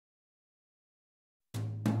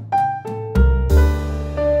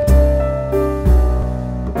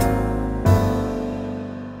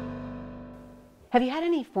Have you had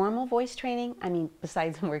any formal voice training? I mean,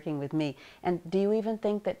 besides working with me. And do you even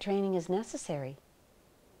think that training is necessary?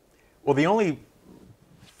 Well, the only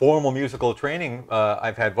formal musical training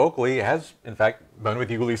I've had vocally has, in fact, been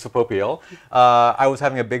with you, Lisa Popiel. I was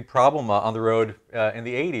having a big problem on the road in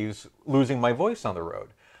the 80s, losing my voice on the road.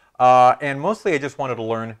 And mostly I just wanted to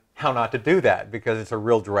learn how not to do that, because it's a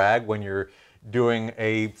real drag when you're doing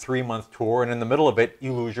a 3-month tour and in the middle of it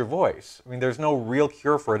you lose your voice. I mean, there's no real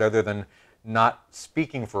cure for it other than not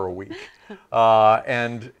speaking for a week.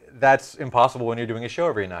 And that's impossible when you're doing a show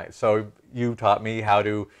every night. So you taught me how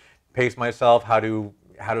to pace myself, how to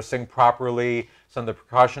sing properly, some of the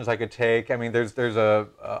precautions I could take. I mean, there's a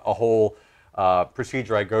whole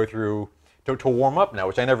procedure I go through to warm up now,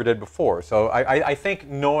 which I never did before. So I think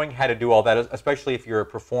knowing how to do all that, especially if you're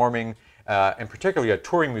performing, and particularly a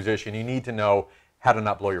touring musician, you need to know how to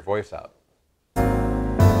not blow your voice out.